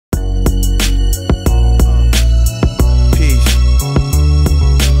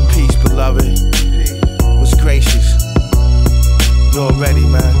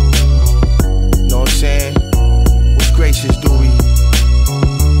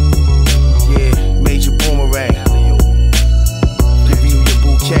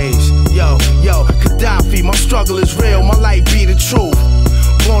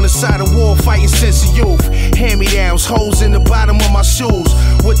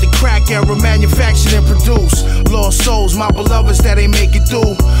crack era, manufactured and produced. Lost souls, my beloveds that ain't make it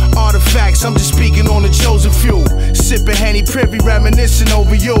through. Artifacts, I'm just speaking on the chosen few. Sipping Henny Privy, reminiscing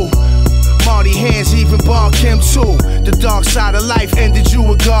over you. Marty hands, even Bar Kim too. The dark side of life ended you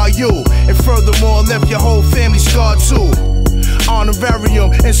with God you. And furthermore, left your whole family scarred too.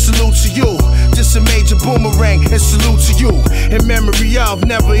 Honorarium and salute to you. Just a major boomerang and salute to you. In memory of,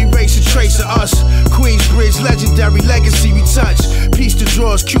 never erase a trace of us. Queensbridge, legendary legacy we touch. Peace to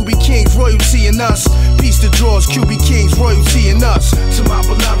drawers, QB Kings, royalty in us. Peace to drawers, QB Kings, royalty in us. To my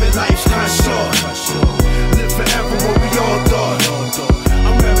beloved, life's not short. Live forever what we all thought.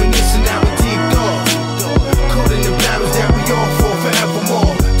 I'm reminiscing now with deep thought. Caught in the battles that we all fought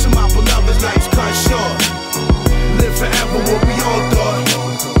forevermore. To my beloved, life's cut short. Live forever what we all thought.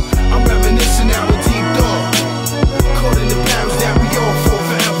 I'm reminiscing now with deep thought. Caught in the battles that we all fought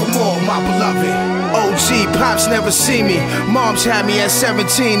forevermore. My beloved OG, pops never see me. Moms had me at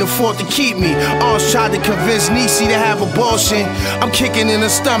 17 and fought to keep me. Aunts tried to convince Niecy to have abortion. I'm kicking in the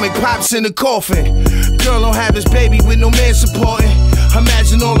stomach, pops in the coffin. Girl don't have his baby with no man supporting.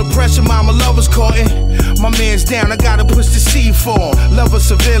 Imagine all the pressure mama lovers courting. My man's down, I gotta push the seed for him. Love her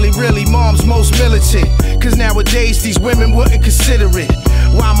severely, really, mom's most militant. Cause nowadays these women wouldn't consider it.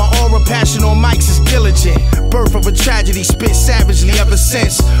 While my aura passion on mics is diligent. Birth of a tragedy, spit savagely ever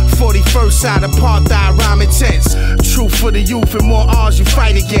since. 41st side apartheid, rhyme intense. Truth for the youth and more odds you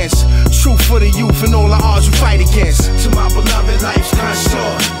fight against. Truth for the youth and all the odds you fight against. To my beloved, life's not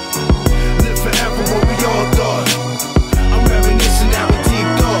short. Live forever what we all thought. I'm reminiscing now with deep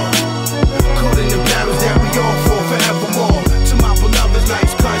thought. Caught in the battles that we all fought forevermore. To my beloved,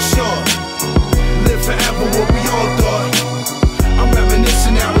 life's cut short. Live forever what we all thought. I'm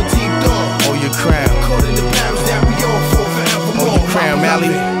reminiscing now with deep thought. Oh, your crown. Caught in the battles that we all fought forevermore. Oh, your crown,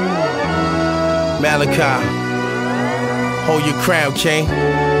 Mally. Malachi. Hold your crown, King.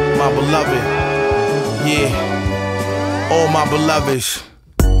 My beloved. Yeah. All my beloveds.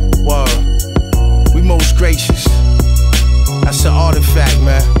 Word. We most gracious. That's an artifact,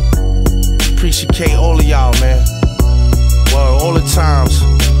 man. Appreciate all of y'all, man. Word. All the times.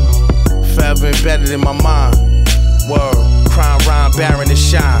 Forever embedded in my mind. Word. Crime, rhyme, Baron, and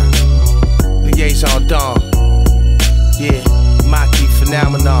shine. Liaison Dawn. Yeah. Maki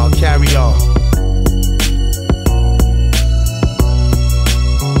phenomenon. Carry on.